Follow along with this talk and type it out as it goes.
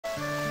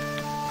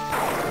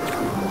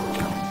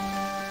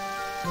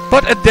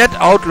But a dead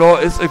outlaw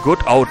is a good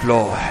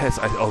outlaw, as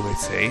I always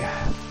say.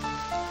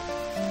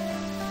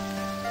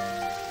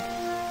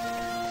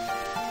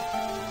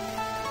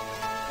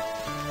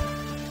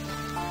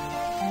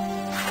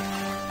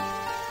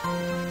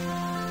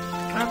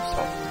 I'm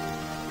sorry.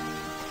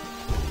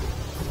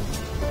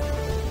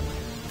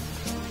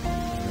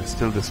 There's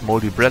still this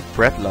moldy bread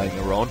lying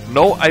around.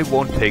 No, I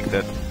won't take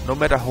that. No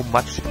matter how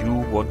much you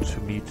want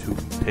me to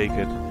take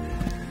it.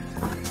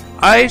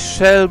 I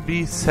shall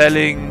be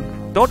selling...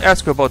 Don't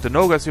ask her about the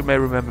Nogas, you may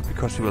remember,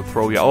 because she will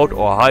throw you out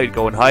or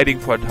go in hiding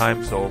for a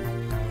time, so...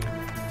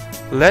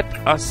 Let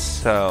us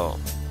sell...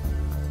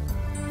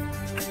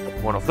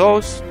 one of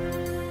those.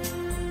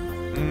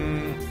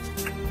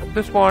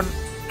 This one,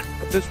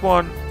 this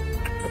one,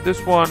 this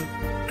one,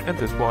 and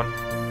this one.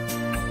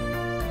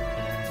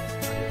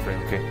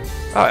 Okay.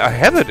 Ah, I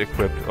have it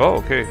equipped. Oh,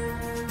 okay.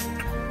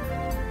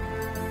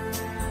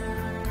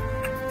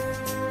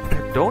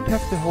 I don't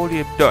have the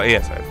holy... Oh,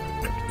 yes, I have.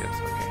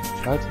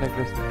 Child's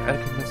necklace, the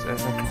alchemist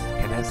necklace.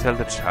 Can I sell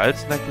the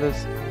child's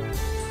necklace?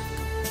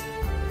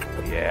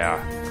 Yeah,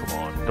 come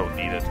on, don't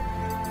need it.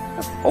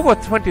 Over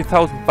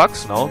 20,000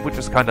 bucks now, which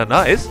is kinda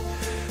nice.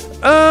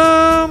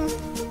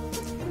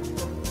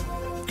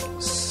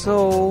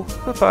 So,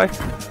 goodbye.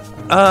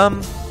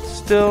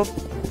 Still,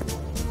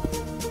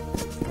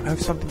 I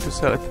have something to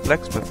sell at the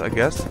blacksmith, I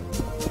guess.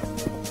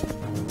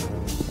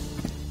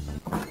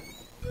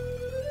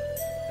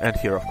 And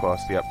here, of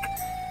course, yep.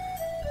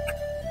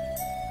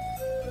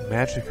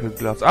 Magical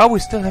gloves. Ah, we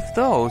still have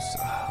those.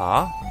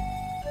 Aha.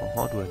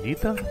 Do I need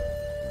them?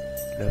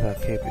 Leather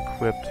cape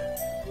equipped.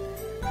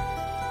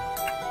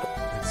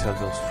 Let's sell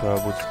those fur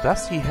boots.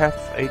 Does he have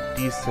a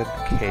decent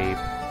cape?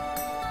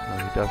 No,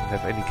 he doesn't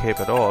have any cape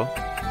at all.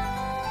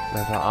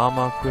 Leather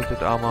armor,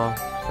 quilted armor,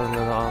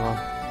 leather armor,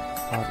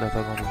 hard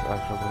leather boots,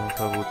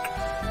 fur boots.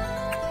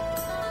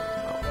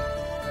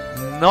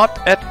 No. Not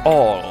at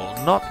all.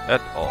 Not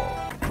at all.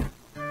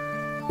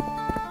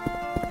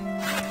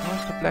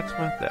 Where's the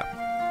blacksmith? There.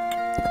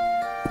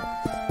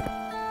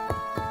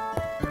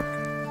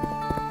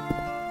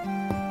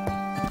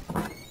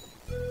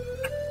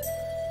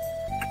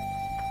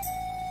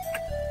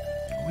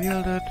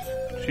 Wielded,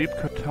 cheap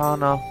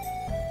katana,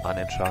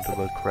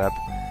 unenchantable crap.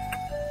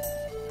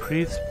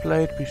 Priest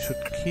blade, we should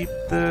keep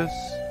this.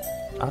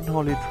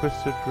 Unholy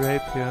twisted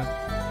rapier.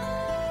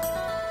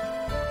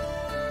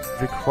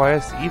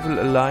 Requires evil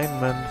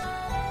alignment.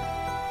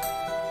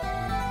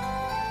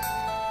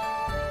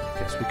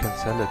 Guess we can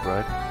sell it,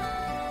 right?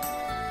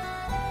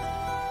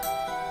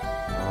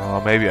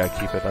 Oh, maybe I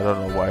keep it. I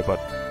don't know why, but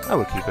I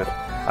will keep it.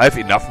 I have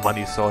enough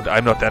money, so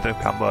I'm not that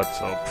encumbered,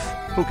 so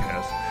who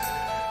cares?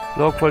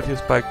 Low quality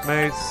spiked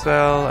mace,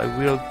 sell, I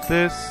wield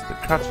this, the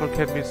cudgel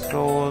can be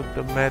sold,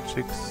 the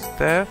magic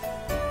staff.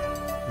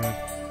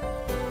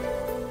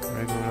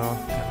 Regular,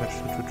 damage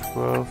 2 to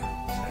 12,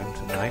 7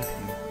 to 19.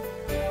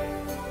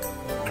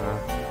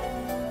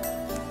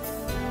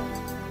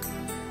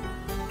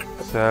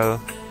 Sell.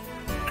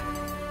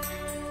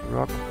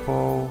 Rock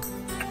bow.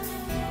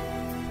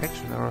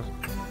 Action arrows.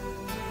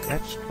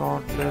 Edge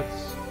gauntlets.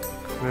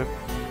 Equip.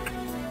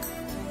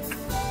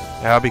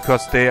 Yeah,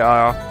 because they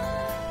are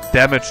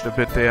damaged a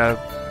bit, they are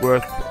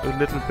worth a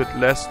little bit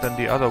less than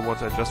the other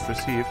ones I just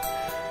received.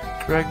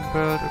 Dragon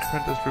belt,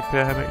 apprentice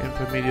repair hammer,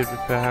 intermediate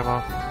repair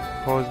hammer,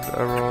 poisoned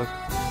arrows,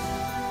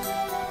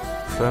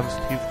 firm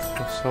teeth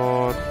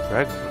sword,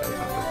 dragon belt,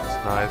 this is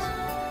nice.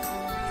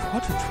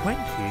 4 to 20,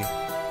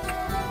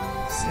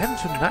 7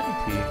 to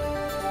 90.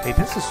 Hey,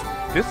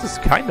 this is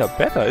kinda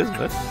better,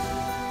 isn't it?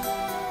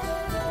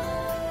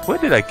 Where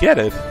did I get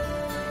it?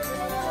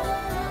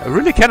 I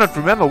really cannot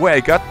remember where I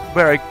got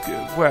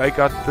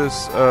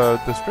this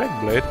dragon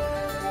blade.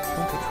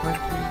 1 to 20,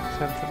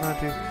 7 to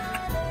 90.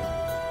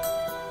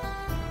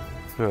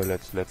 So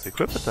let's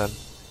equip it then.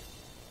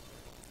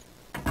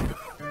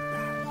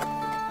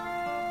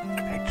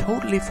 I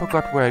totally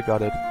forgot where I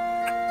got it.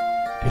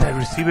 Did I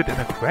receive it in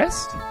a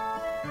quest?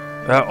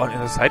 In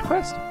a side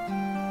quest?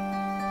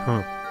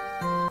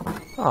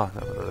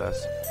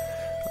 Nevertheless.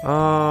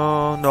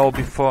 No,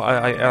 before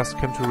I ask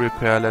him to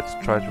repair, let's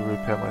try to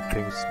repair my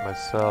things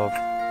myself. I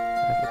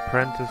have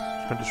apprentice,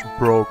 condition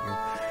broken.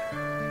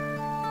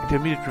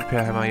 Intermediate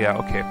repair hammer, yeah,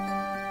 okay.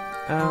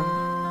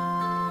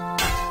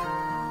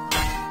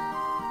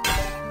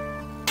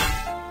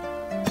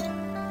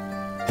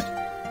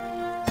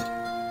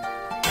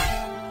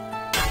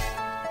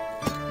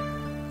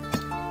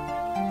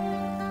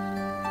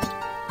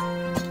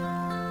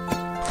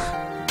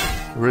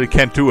 Really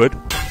can't do it.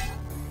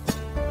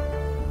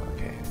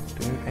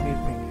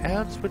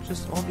 Which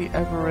is only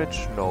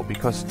average? No,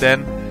 because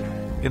then,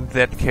 in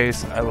that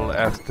case, I will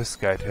ask this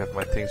guy to have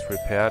my things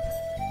repaired.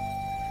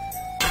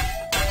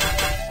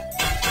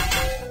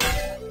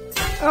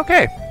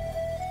 Okay.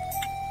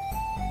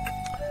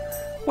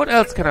 What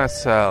else can I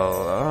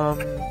sell?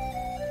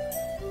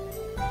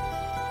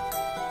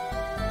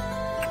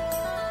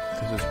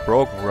 This is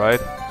broken,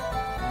 right?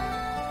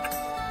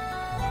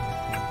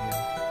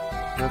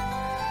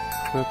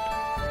 Equipped.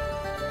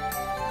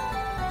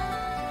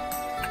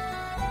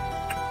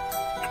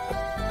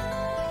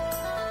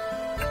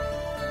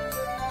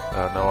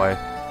 No, I...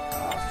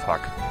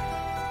 fuck.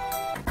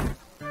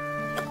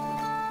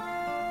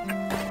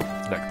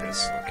 Like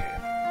this, okay.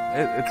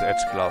 It's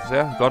edge gloves,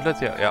 yeah?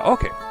 Gauntlets, yeah,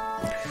 okay.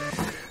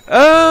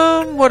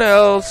 What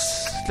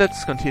else?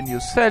 Let's continue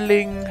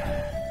selling.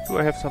 Do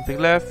I have something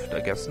left?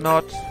 I guess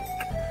not.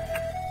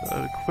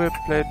 Equip,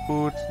 plate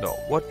boots. No.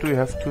 What do you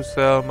have to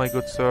sell, my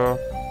good sir?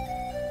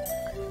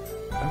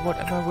 And what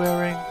am I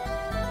wearing?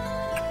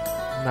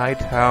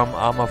 Knight helm,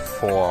 armor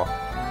 4.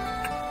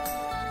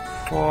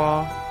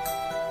 4.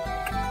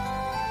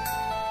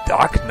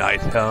 Dark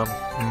Knight helm.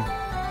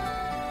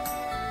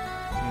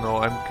 No,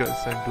 I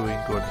guess I'm doing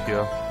good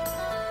here.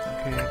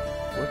 Okay.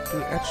 What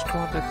do edge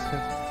gauntlets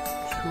have?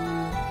 2.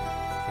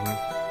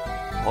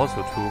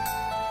 Also 2.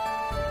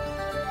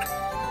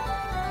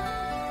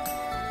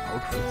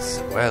 Outfit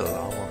swell,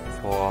 armor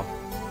 4.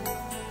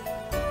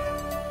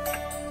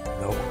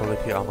 Low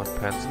quality armored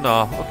pants.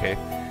 No, okay.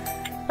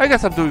 I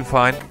guess I'm doing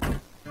fine.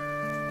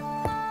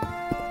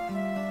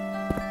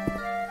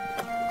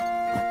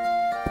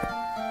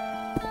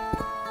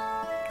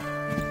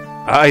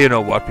 You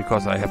know what?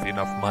 Because I have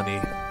enough money,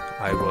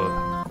 I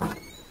will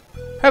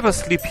have a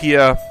sleep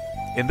here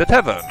in the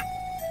tavern.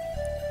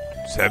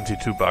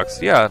 72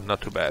 bucks. Yeah,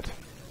 not too bad.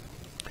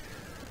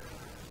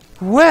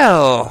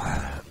 Well...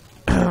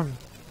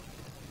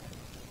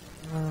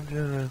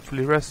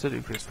 fully rested,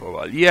 increased for a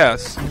while.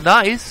 Yes,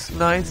 nice,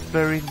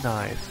 very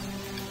nice.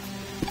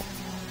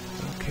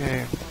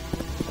 Okay.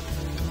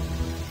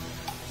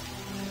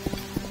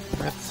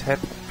 Let's head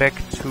back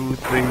to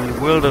the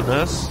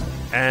wilderness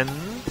and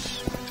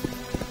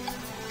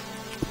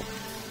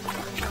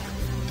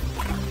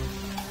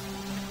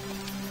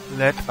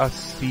let us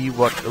see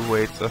what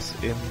awaits us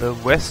in the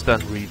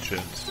western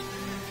regions.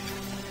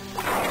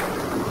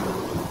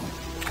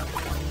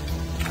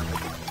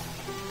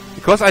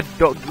 Because I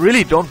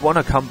really don't want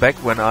to come back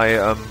when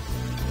I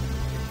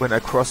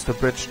cross the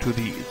bridge to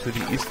the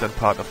eastern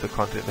part of the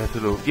continent. To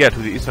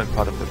the eastern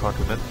part of the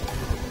continent.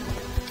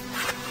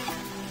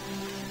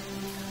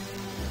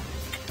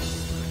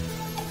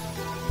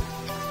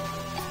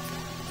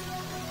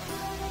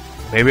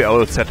 Maybe I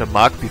will set a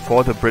mark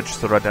before the bridge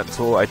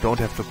so I don't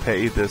have to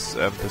pay this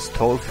this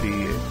toll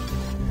fee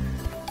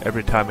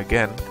every time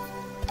again.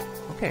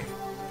 Okay.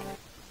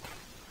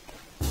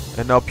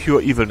 And now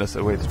pure evilness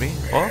awaits me.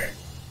 Oh?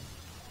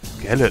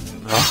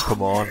 Skeleton. Oh,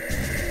 come on.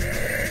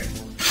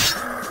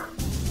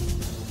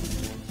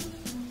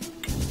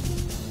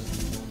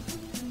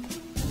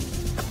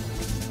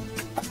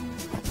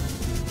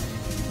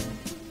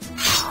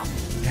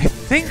 I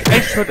think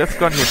I should have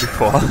gone here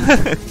before.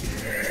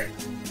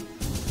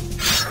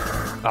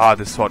 Ah,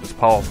 this sword is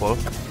powerful.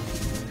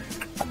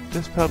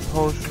 Dispel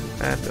potion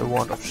and a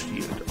wand of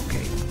shield.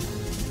 Okay.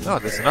 Oh,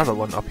 there's another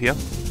one up here.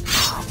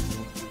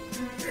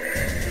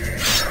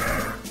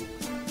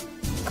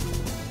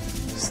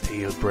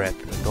 Stale bread.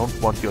 I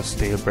don't want your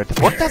stale bread.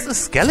 What does a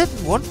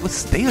skeleton want with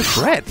stale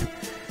bread?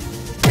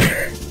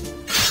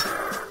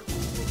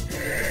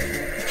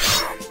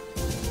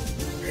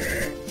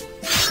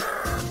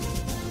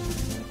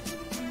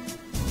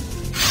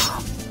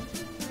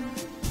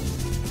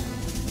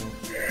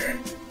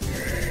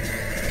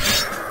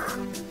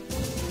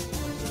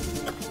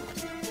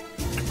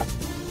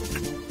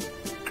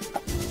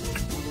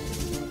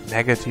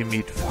 Maggoty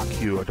meat.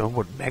 Fuck you. I don't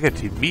want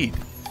maggoty meat.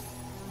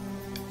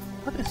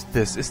 What is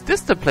this? Is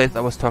this the place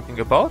I was talking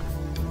about?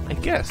 I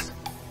guess.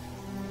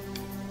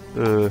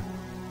 No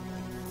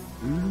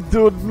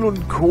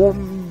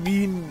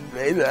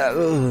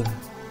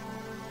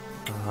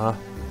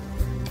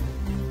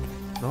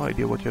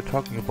idea what you're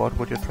talking about,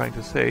 what you're trying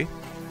to say.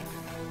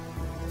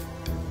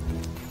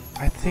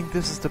 I think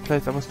this is the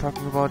place I was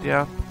talking about,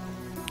 yeah.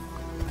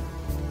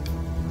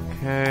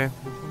 Okay.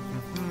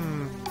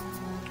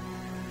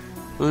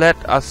 Let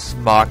us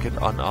mark it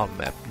on our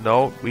map.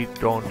 No, we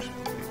don't.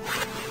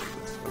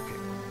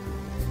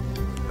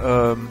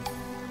 Okay.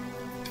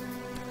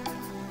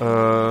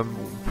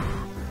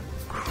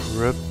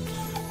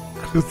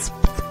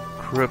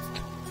 Crypt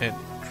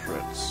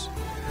entrance.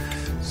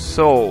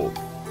 So,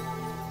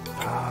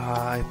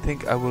 I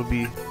think I will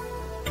be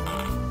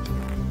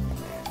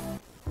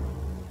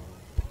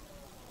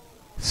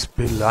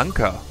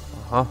Spelunker.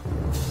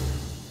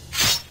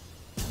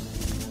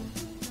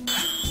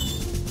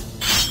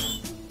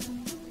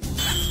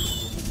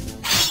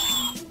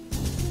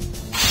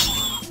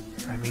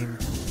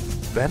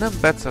 Venom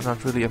bats are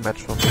not really a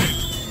match for me.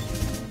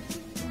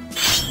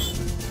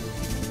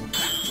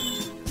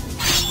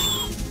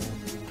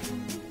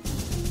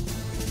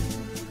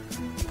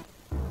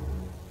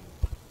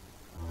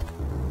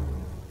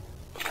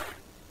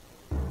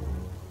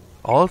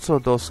 Also,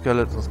 those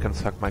skeletons can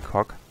suck my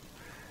cock.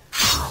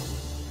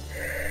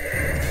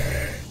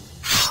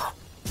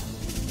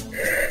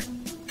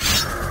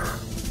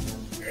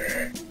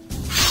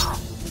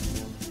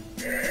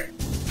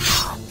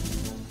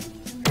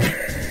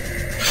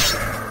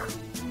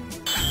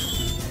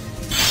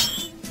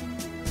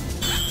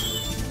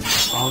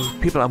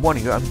 People, I'm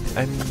warning you. I'm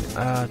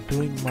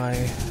doing my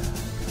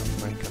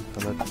brain can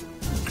fill it.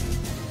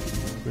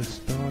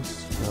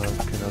 Restores.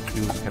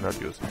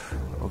 Cannot use.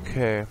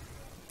 Okay.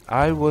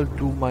 I will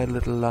do my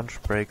little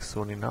lunch break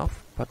soon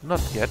enough, but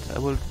not yet. I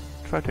will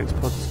try to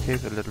explore this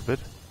cave a little bit.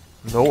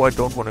 No, I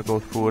don't want to go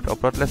through it,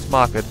 but let's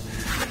mark it.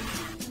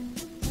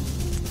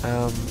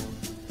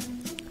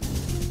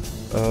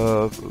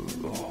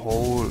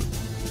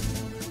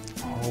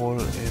 Hole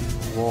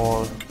in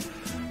wall.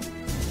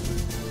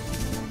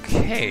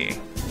 Okay.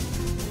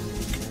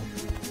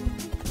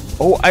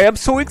 Oh, I am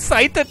so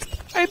excited!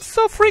 I'm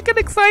so freaking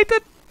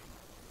excited!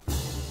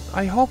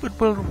 I hope it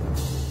will...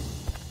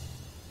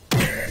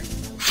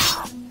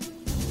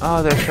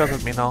 Ah, they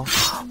circled me now.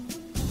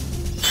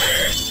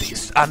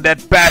 These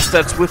undead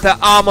bastards with their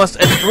armors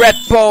and red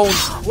bones!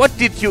 What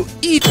did you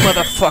eat,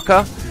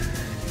 motherfucker?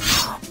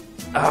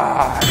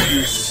 Ah,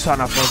 you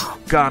son of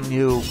a gun,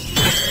 you!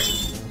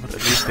 But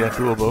at least they're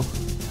doable.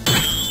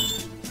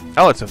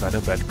 Oh, it's a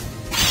venom bed.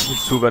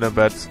 It's 2 venom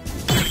beds.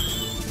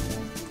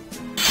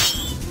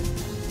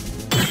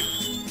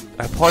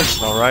 I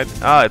poisoned, alright?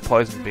 Ah, it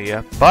poisoned me,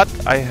 yeah. But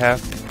I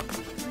have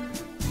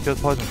killed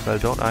poison spell,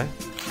 don't I?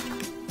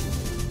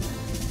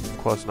 Of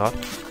course not.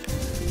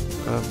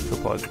 Kill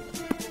poison.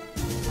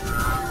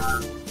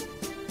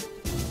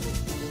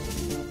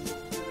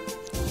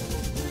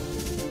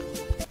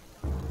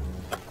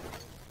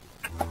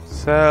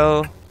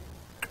 Sell.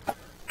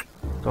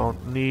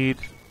 Don't need.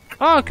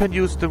 Ah, I can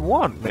use the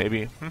wand,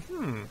 maybe.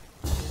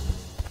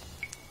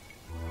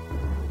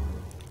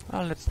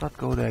 Ah, let's not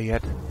go there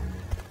yet.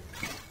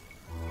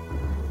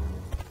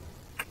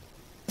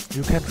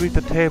 You can't read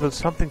the table.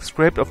 Something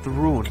scraped off the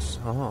runes.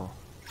 Oh.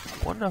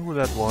 Wonder who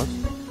that was.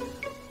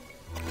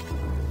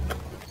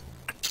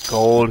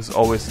 Gold is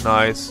always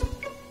nice.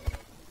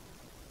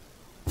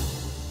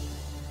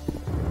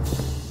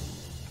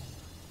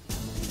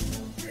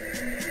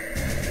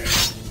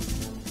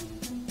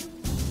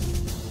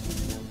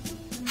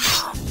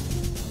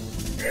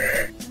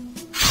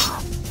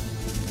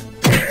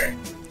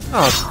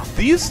 Oh,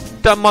 these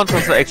dumb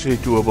monsters are actually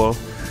doable.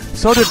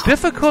 So the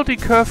difficulty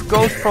curve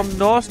goes from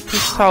north to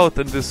south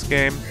in this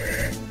game.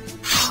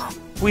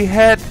 We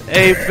had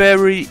a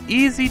very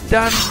easy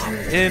dungeon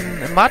in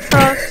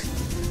Matras.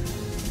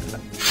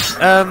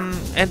 And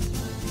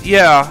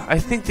yeah, I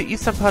think the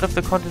eastern part of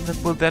the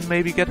continent will then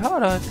maybe get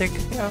harder, I think,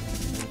 yeah.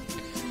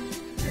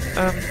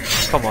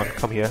 Come on,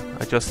 come here.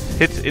 I just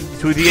hit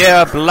into the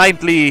air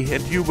blindly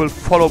and you will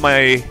follow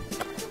my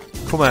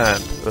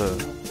command.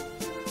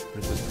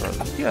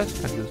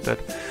 Yes, can use that.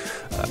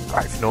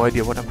 I have no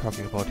idea what I'm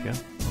talking about here.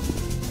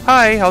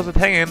 Hi, how's it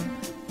hanging?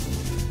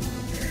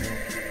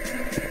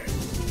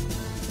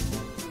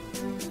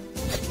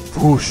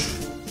 Whoosh.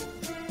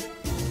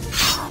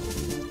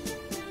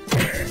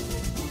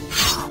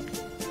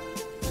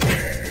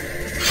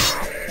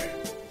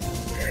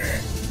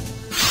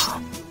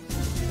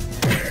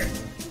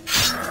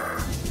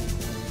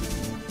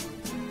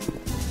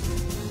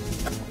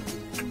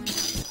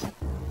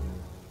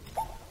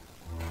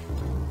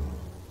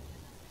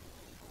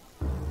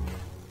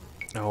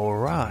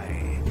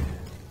 Alright.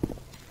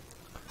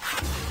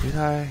 Did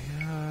I...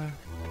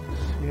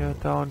 here,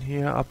 down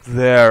here, up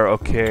there,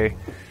 okay.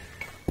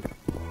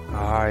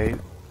 I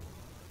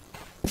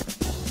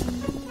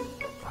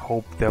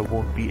hope there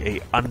won't be a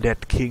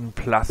Undead King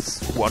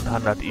plus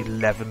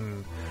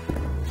 111.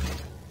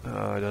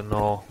 I don't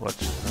know what...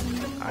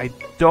 I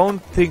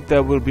don't think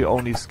there will be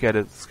only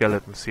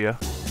skeletons here.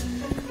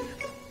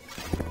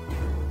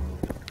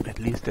 At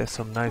least there's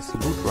some nice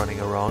loot running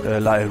around.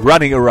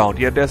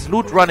 Yeah, there's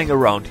loot running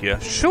around here.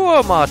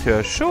 Sure,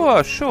 Martyr,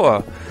 sure.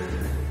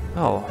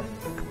 Oh,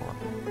 come on.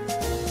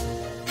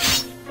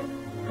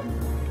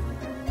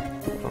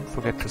 Don't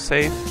forget to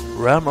save.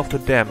 Realm of the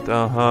Damned,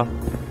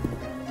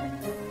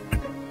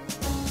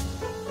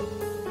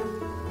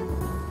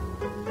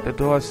 The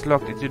door is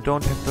locked and you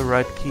don't have the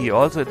right key.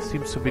 Also, it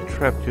seems to be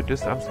trapped. Your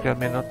disarm skill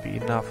may not be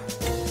enough.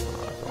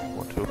 I don't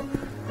want to.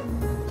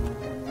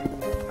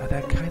 But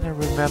I kind of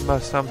remember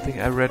something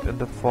I read in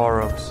the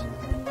forums.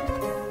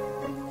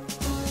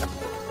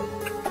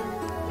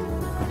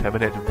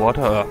 Contaminated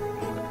water?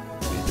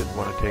 We didn't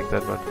want to take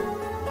that, but...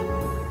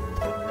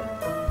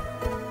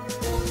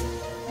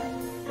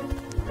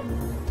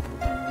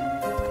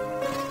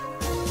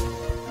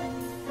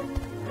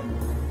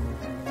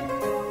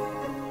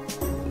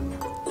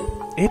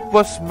 It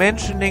was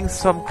mentioning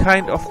some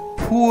kind of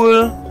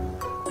pool,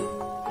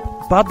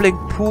 bubbling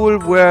pool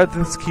where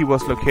this key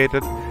was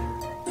located,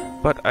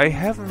 but I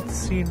haven't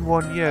seen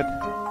one yet.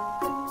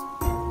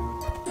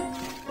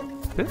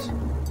 This?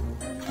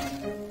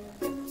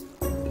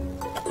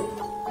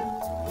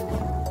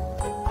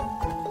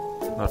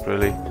 Not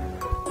really.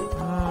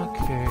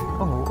 Okay.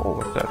 Oh,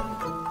 what's that?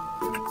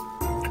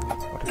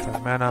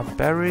 45 mana,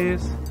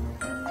 berries.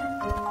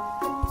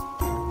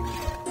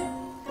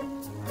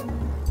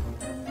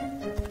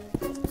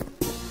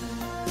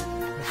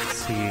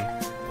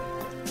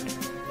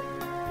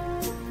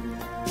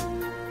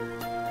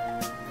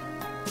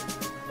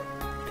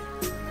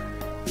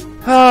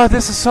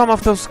 This is some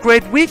of those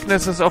great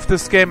weaknesses of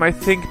this game, I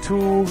think,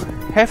 to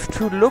have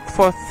to look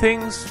for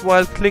things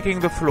while clicking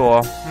the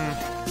floor.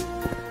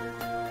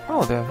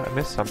 Oh, there, I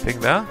missed something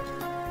there.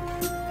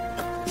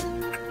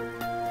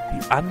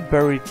 The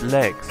unburied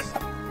legs.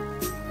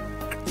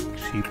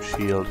 Sheep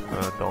shield,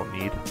 don't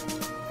need.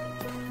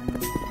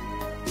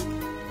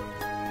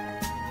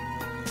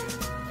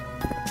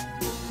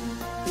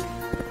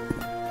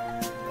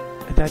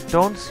 And I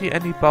don't see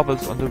any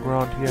bubbles on the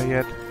ground here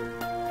yet.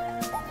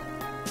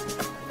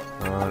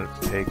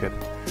 Let's take it.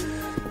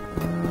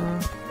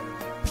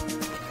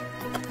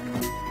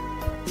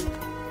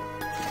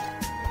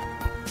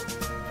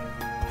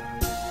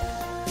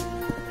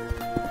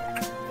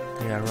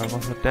 Yeah, realm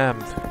of the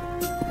damned.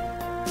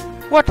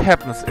 What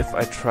happens if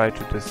I try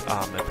to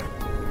disarm it?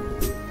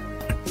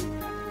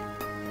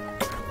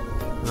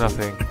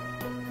 Nothing.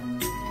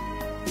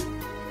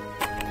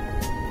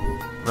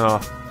 No,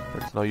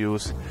 it's no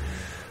use.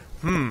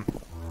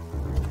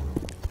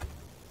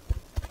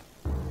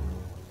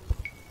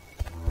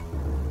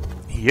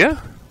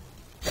 Here?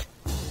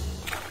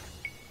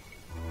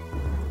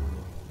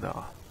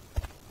 No.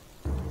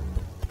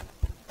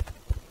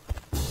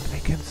 I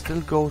can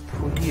still go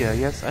through here.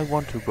 Yes, I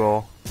want to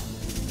go.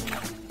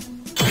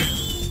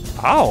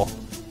 Ow!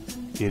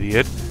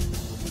 Idiot.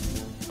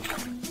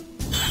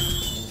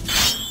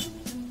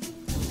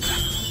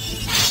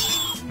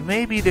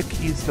 Maybe the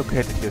key is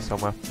located here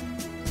somewhere.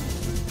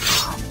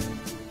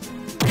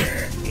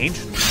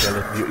 Ancient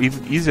skeleton,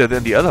 even easier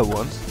than the other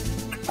ones.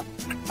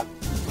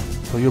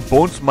 So your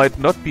bones might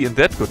not be in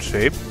that good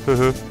shape.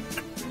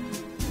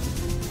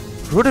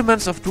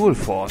 Rudiments of dual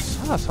force.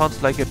 Ah,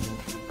 sounds like a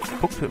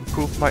book to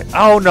improve my...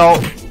 Oh no!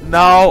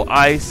 Now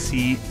I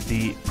see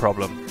the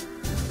problem.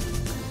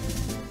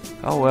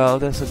 Oh well,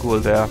 there's a ghoul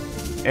there.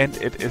 And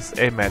it is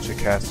a magic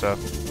caster.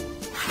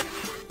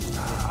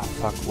 Ah,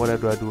 fuck, what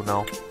do I do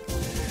now?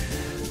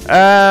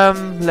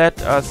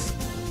 Let us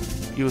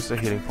use a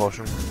healing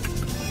potion.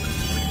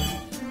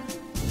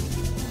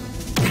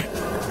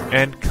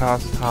 And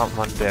cast Harm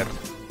Undead.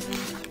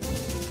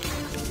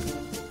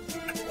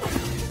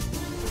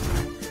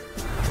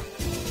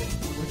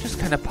 Which is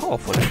kinda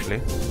powerful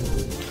actually.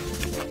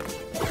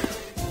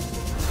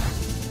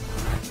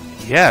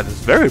 Yeah, this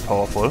is very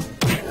powerful.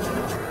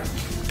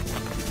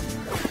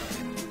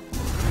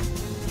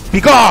 Be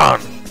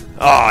gone!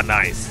 Oh,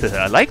 nice.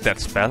 I like that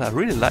spell. I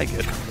really like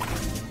it.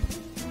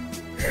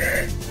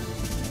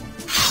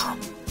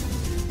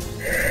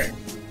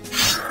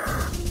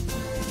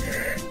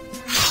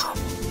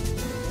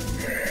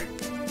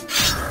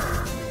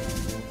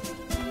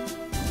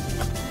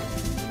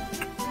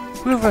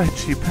 With a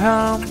cheap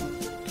helm,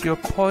 your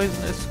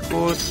poison is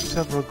good,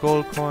 several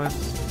gold coins.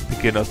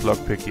 Beginner's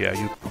lockpick, yeah,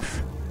 you...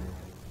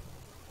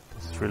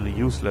 This is really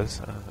useless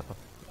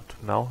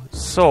now.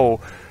 So,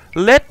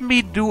 let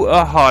me do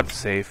a hard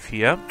save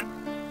here.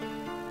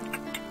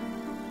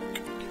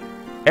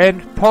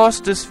 And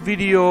pause this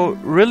video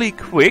really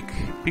quick,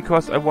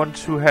 because I want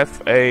to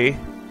have a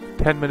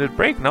 10-minute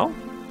break now.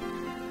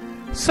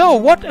 So,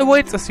 what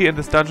awaits us here in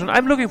this dungeon?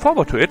 I'm looking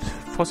forward to it,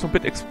 for some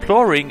bit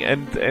exploring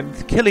and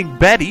killing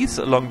baddies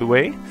along the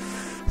way.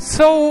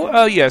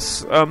 So,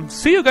 yes,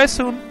 see you guys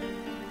soon.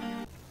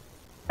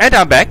 And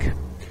I'm back.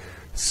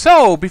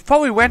 So,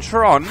 before we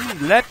venture on,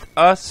 let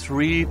us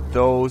read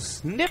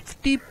those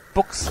nifty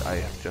books I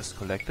have just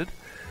collected.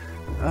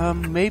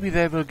 Maybe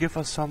they will give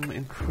us some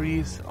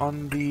increase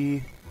on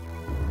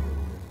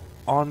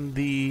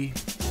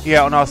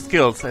our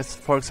skills. As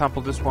for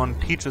example, this one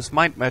teaches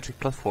Mind Magic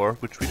 +4,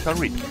 which we shall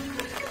read.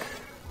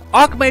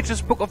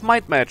 Archmage's Book of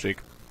Mind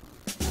Magic.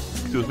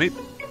 Excuse me.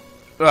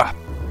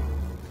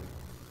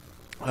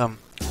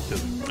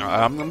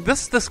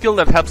 This is the skill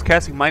that helps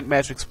casting Mind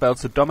Magic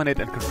spells to dominate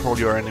and control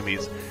your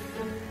enemies.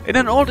 In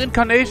an old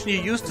incarnation,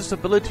 you used this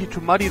ability to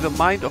muddy the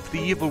mind of the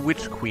evil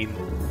Witch Queen,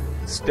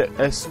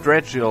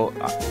 Stragil,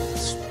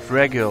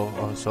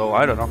 or so,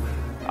 I don't know,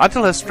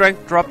 until her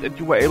strength dropped and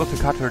you were able to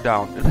cut her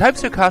down. It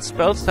helps you cast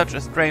spells such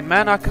as Drain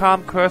Mana,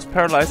 Calm, Curse,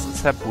 Paralyze, and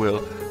Sap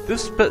Will.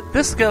 This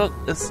skill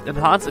is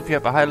enhanced if you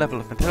have a high level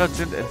of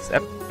intelligence and is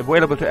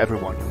available to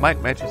everyone. Your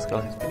Mind Magic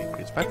skill has been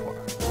increased by 4.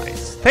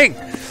 Nice thing!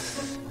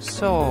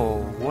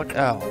 So, what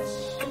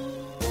else?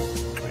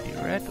 Already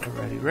read.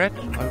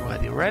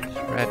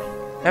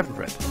 Haven't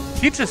read.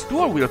 Teaches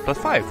Dual Wield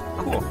 +5.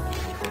 Cool.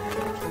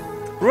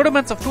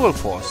 Rudiments of Dual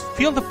Force.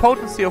 Feel the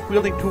potency of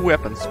wielding two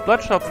weapons.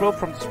 Blood shall flow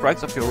from the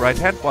strikes of your right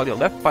hand, while your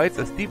left bites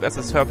as deep as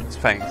a serpent's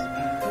fangs.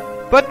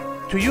 But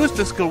to use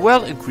this skill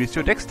well, increase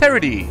your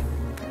dexterity.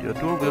 Your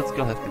dual wield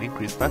skill has been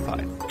increased by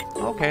 5.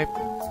 Okay.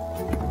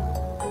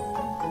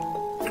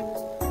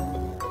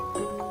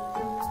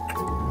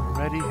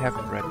 Already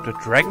haven't read. The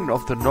Dragon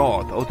of the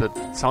North. Oh,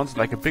 that sounds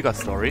like a bigger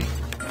story.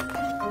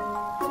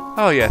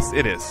 Oh yes,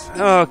 it is.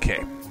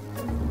 Okay.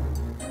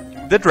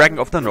 The Dragon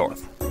of the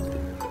North.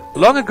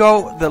 Long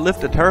ago, there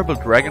lived a terrible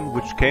dragon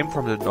which came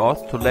from the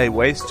north to lay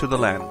waste to the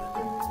land.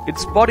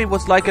 Its body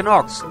was like an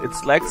ox,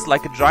 its legs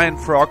like a giant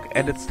frog,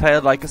 and its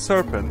tail like a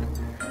serpent.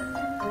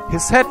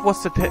 His head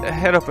was the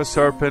head of a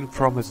serpent,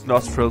 from his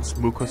nostrils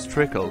mucus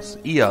trickles.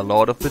 Ea,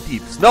 Lord of the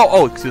Deeps. No,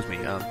 oh, excuse me,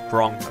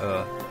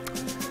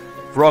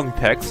 wrong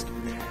text.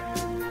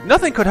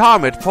 Nothing could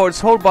harm it, for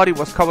its whole body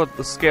was covered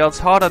with scales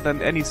harder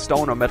than any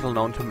stone or metal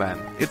known to man.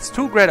 Its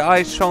 2 great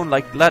eyes shone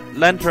like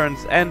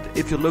lanterns, and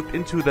if you looked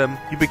into them,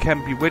 you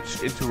became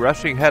bewitched into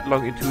rushing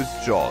headlong into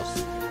its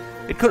jaws.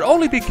 It could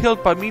only be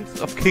killed by means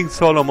of King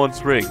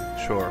Solomon's ring,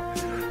 sure.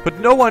 But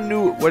no one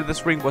knew where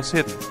this ring was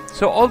hidden.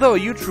 So although a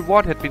huge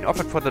reward had been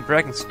offered for the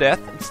dragon's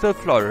death, it still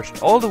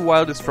flourished, all the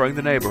while destroying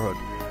the neighborhood.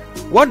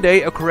 One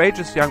day, a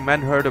courageous young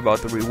man heard about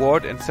the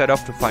reward and set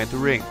off to find the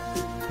ring.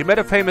 He met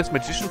a famous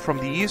magician from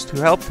the east who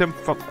helped him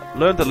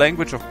learn the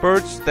language of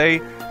birds. They,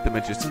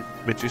 the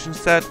magician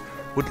said,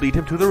 would lead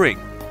him to the ring.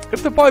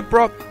 If the boy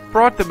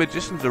brought the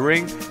magician the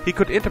ring, he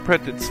could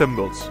interpret its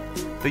symbols.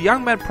 The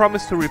young man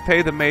promised to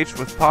repay the mage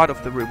with part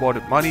of the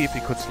rewarded money if he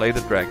could slay the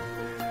dragon.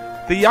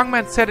 The young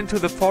man set into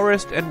the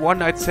forest and one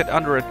night sat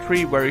under a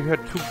tree where he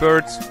heard 2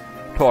 birds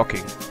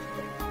talking.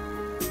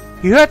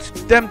 He heard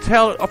them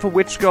tell of a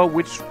witch girl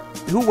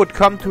who would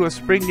come to a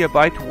spring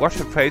nearby to wash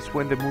her face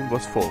when the moon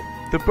was full.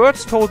 The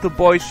birds told the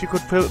boy she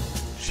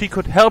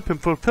could help him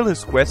fulfill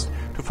his quest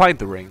to find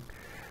the ring.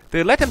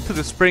 They led him to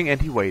the spring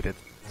and he waited.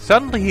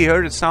 Suddenly he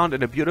heard a sound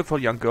and a beautiful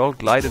young girl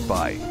glided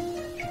by.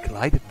 She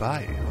glided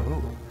by,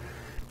 oh.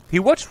 He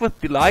watched with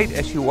delight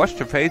as she washed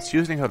her face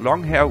using her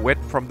long hair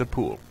wet from the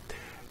pool.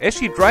 As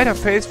she dried her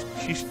face,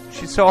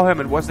 she saw him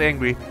and was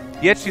angry,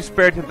 yet she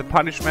spared him the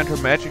punishment her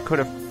magic could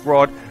have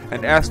brought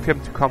and asked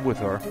him to come with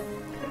her.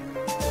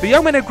 The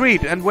young man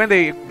agreed, and when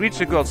they reached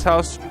the girl's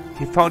house,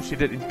 he found she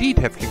did indeed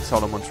have King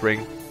Solomon's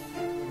ring.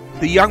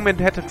 The young man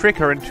had to trick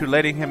her into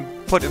letting him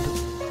put it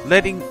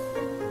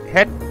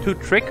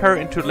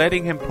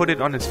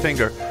on his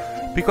finger.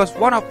 Because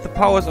one of the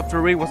powers of the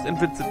ring was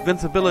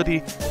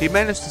invincibility, he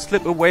managed to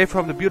slip away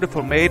from the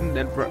beautiful maiden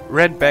and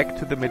ran back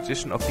to the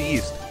magician of the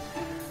east.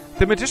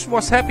 The magician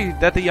was happy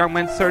that the young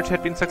man's search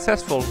had been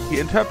successful. He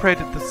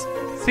interpreted the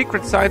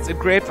secret signs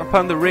engraved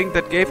upon the ring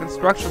that gave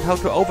instruction how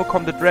to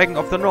overcome the dragon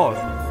of the north.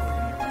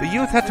 The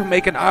youth had to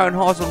make an iron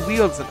horse on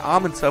wheels and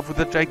arm himself with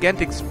a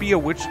gigantic spear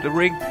which the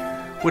ring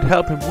would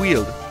help him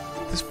wield.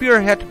 The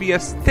spear had to be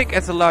as thick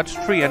as a large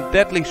tree and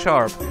deadly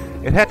sharp.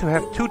 It had to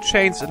have 2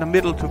 chains in the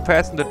middle to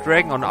fasten the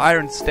dragon on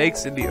iron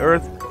stakes in the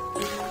earth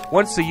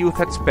once the youth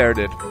had spared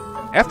it.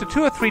 After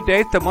 2 or 3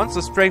 days, the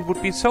monster's strength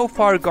would be so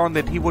far gone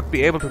that he would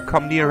be able to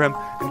come near him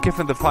and give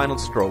him the final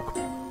stroke.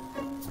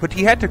 But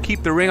he had to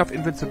keep the ring of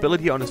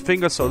invincibility on his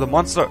finger so the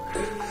monster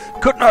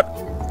could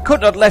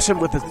not lash him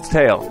with its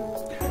tail.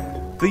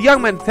 The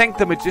young man thanked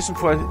the magician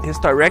for his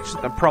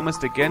directions and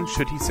promised again,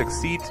 should he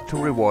succeed, to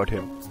reward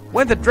him.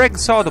 When the dragon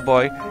saw the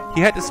boy,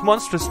 he had his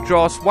monstrous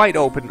jaws wide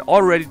open,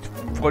 all ready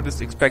for this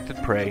expected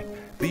prey.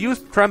 The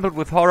youth trembled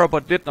with horror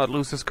but did not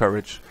lose his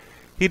courage.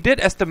 He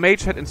did as the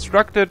mage had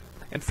instructed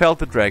and felled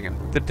the dragon.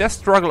 The death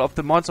struggle of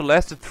the monster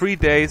lasted 3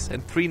 days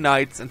and 3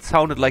 nights and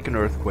sounded like an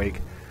earthquake.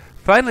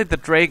 Finally the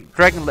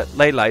dragon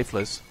lay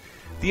lifeless.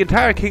 The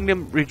entire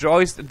kingdom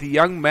rejoiced, and the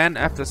young man,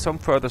 after some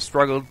further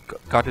struggle,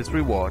 got his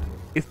reward.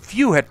 If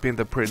you had been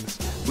the prince,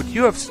 would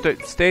you have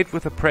stayed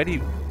with the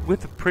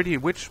pretty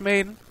witch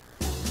maiden?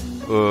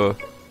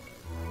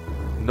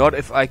 Not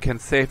if I can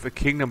save a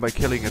kingdom by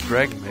killing a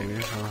dragon,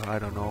 maybe. I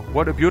don't know.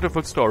 What a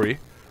beautiful story.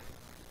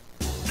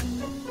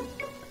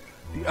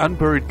 The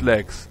unburied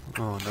legs.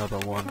 Oh, another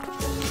one.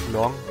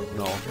 Long?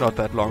 No, not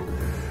that long.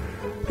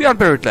 The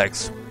unburied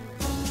legs.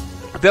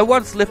 There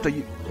once lived a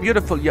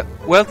beautiful,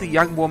 wealthy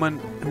young woman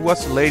who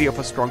was the lady of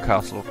a strong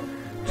castle.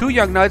 2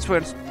 young knights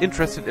were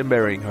interested in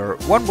marrying her.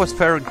 One was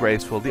fair and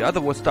graceful, the other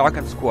was dark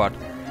and squat.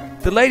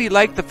 The lady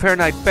liked the fair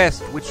knight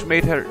best, which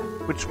made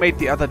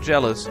the other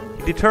jealous.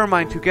 He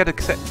determined to get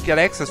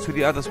access to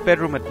the other's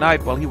bedroom at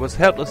night while he was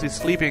helplessly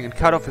sleeping and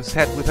cut off his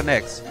head with an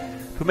axe.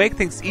 To make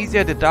things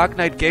easier, the dark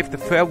knight gave the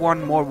fair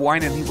one more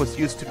wine than he was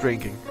used to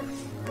drinking.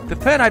 The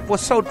fair knight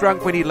was so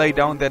drunk when he lay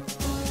down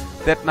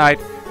that night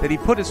that he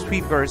put his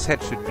feet where his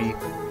head should be.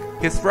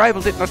 His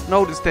rival did not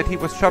notice that he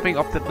was chopping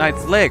off the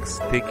knight's legs,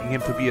 thinking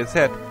them to be his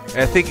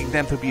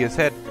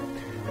head.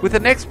 With the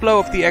next blow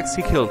of the axe,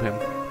 he killed him.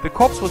 The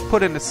corpse was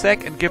put in a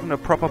sack and given a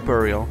proper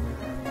burial.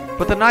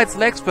 But the knight's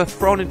legs were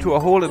thrown into a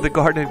hole in the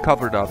garden and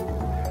covered up.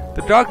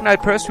 The dark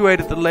knight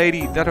persuaded the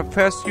lady that her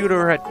first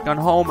suitor had gone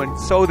home, and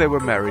so they were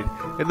married.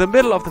 In the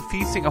middle of the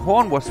feasting, a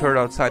horn was heard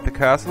outside the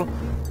castle,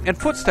 and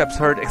footsteps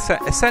heard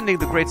ascending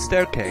the great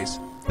staircase.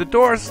 The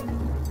doors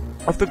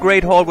of the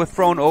great hall were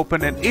thrown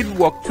open, and in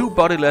walked 2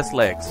 bodiless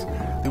legs.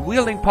 The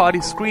wielding party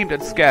screamed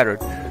and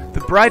scattered.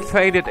 The bride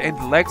fainted, and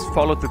the legs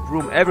followed the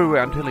groom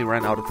everywhere until he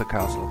ran out of the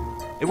castle.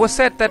 It was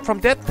said that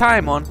from that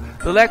time on,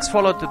 the legs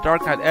followed the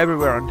dark knight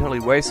everywhere until he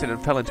wasted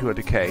and fell into a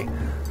decay.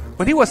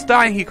 When he was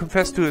dying, he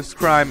confessed to his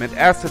crime and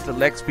asked that the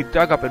legs be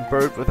dug up and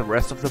buried with the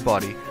rest of the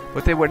body.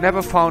 But they were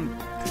never found,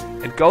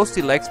 and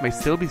ghostly legs may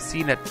still be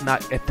seen at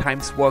night at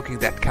times walking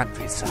that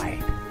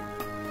countryside.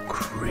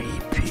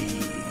 Creepy.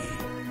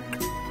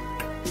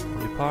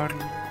 Pardon?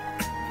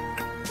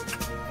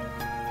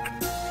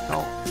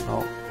 No,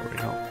 sorry,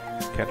 no.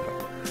 Can't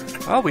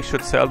look. Oh, we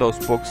should sell those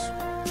books.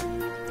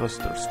 Those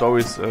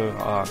stories,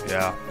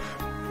 yeah.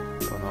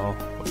 Don't know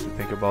what you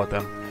think about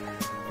them.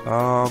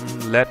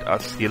 Let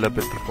us heal a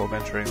bit before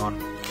venturing on.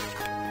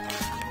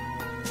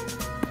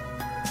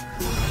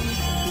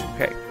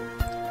 Okay.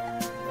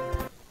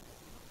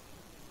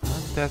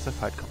 And there's a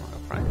fight coming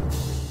up, right?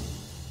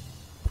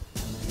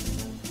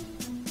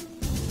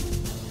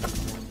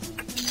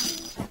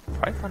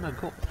 $500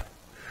 gold.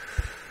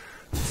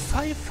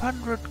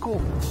 500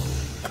 gold.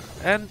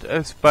 And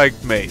a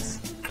spiked mace.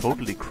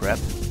 Totally crap.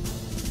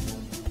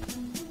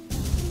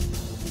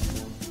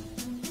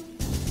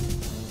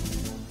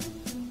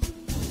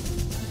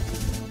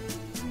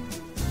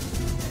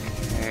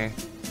 Okay.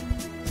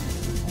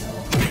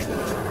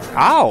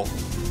 Ow!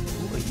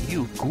 Who are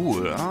you,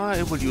 ghoul?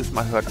 I will use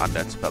my hurt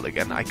undead spell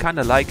again. I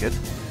kinda like it.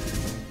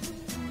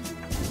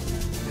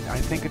 I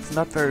think it's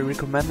not very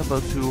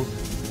recommendable to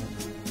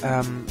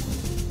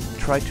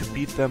try to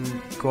beat them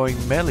going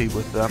melee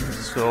with them,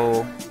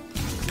 so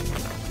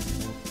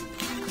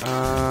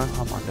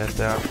I'm undead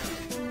there.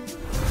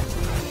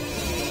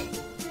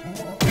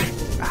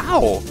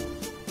 Ow!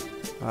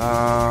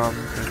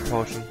 Drink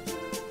potion.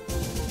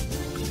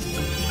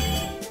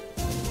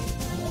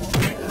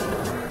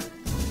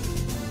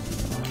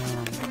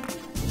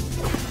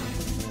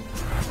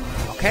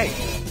 Okay.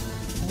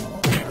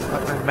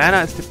 But my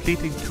mana is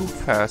depleting too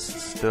fast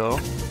still.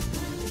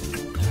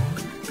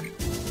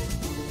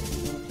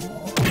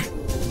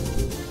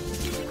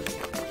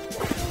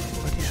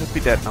 But he should be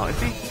dead now, is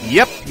he?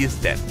 Yep, he's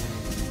dead.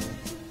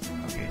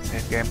 Okay,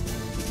 save game.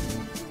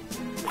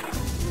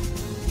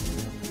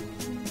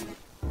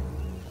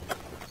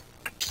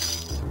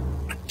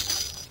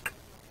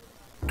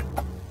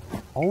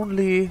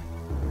 Only...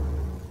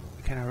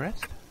 Can I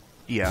rest?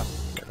 Yeah,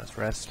 let us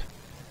rest.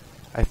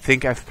 I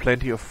think I've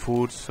plenty of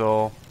food,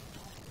 so...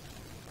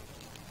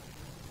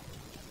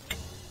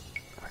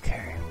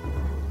 Okay.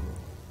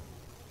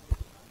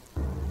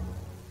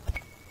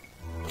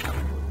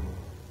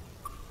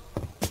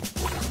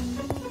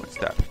 What's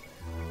that?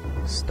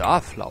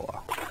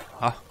 Starflower.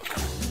 Huh?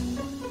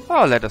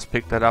 Oh, let us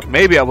pick that up.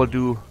 Maybe I will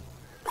do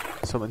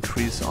some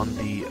increase on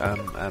the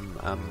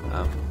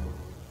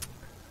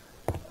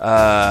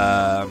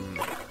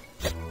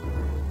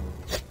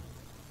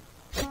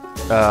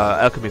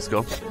alchemy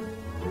skill.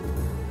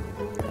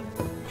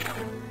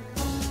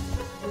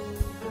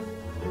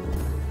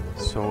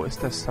 So, is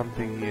there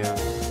something here?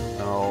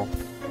 No.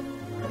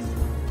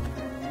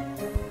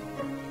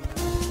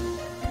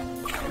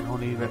 I can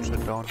only venture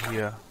down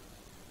here.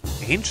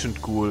 Ancient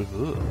ghoul.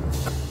 Ugh.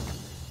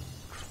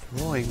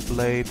 Throwing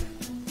blade.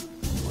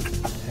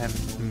 110.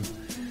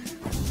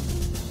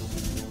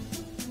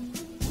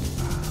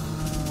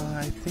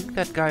 I think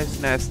that guy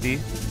is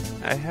nasty.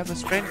 I have a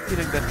strange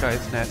feeling that guy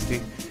is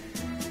nasty.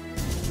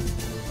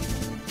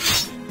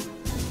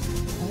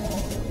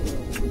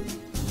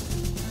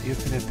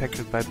 You've been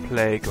infected by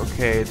plague.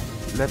 Okay,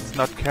 let's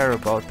not care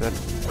about that.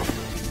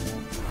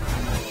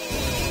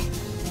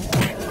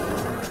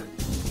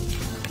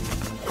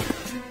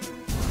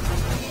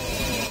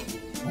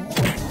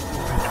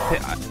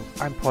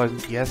 I'm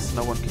poisoned. Yes,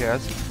 no one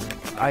cares.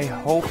 I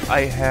hope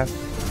I have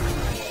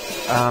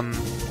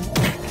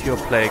cure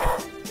plague.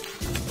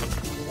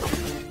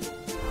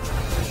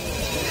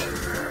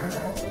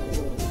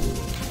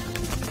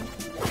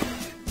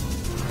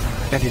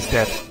 And he's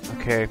dead.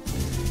 Okay.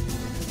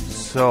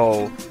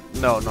 So,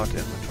 no, not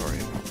inventory.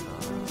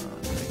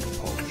 Drink a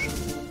potion.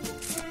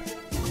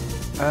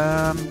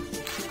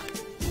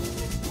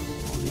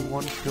 Only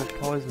one pure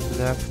poison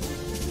left.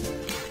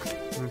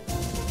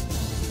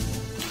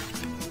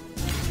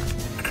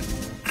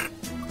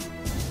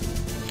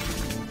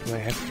 Do I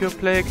have pure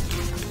plague?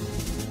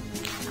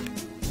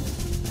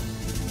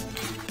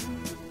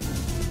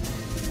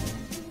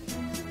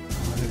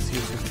 Oh, let's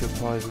use the pure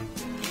poison.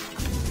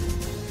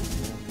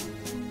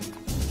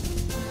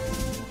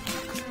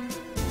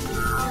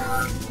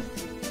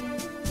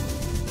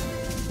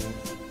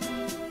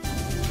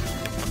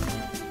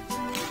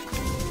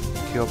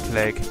 Cure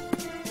plague.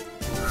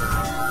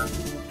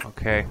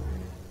 Okay.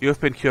 You've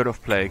been cured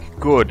of plague.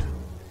 Good.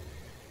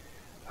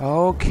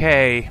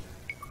 Okay.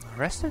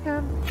 Rest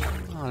again?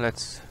 Oh,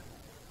 let's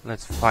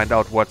find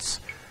out what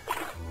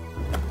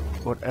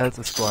else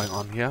is going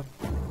on here.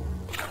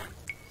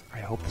 I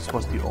hope this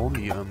was the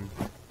only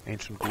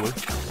ancient ghoul.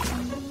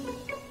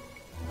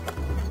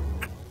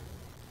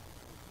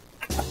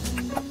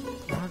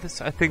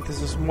 I think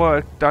this is more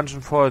a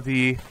dungeon for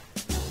the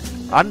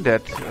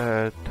undead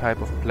type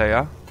of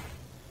player.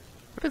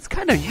 But it's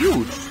kind of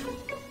huge.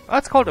 Oh,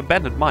 it's called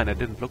Abandoned Mine. I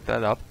didn't look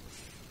that up.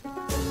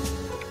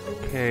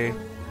 Okay.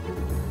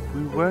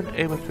 We weren't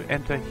able to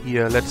enter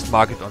here. Let's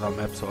mark it on our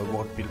map so I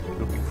won't be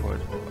looking for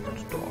it on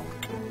the door.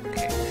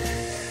 Okay.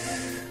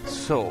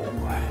 So.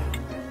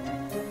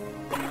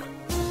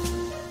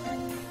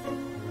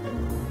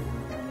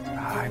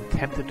 I'm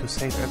tempted to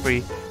save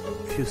every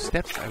few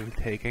steps I will be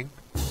taking.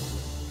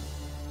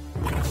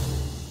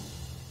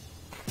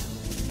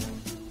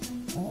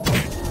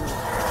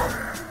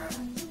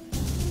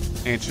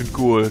 Ancient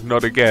ghoul,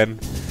 not again.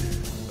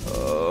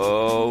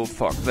 Oh,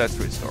 fuck. Let's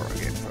restore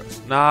again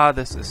first. Nah,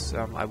 this is...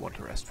 I want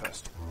to rest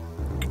first.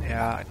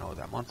 Yeah, I know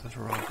there are monsters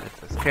around.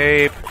 Let's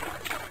escape.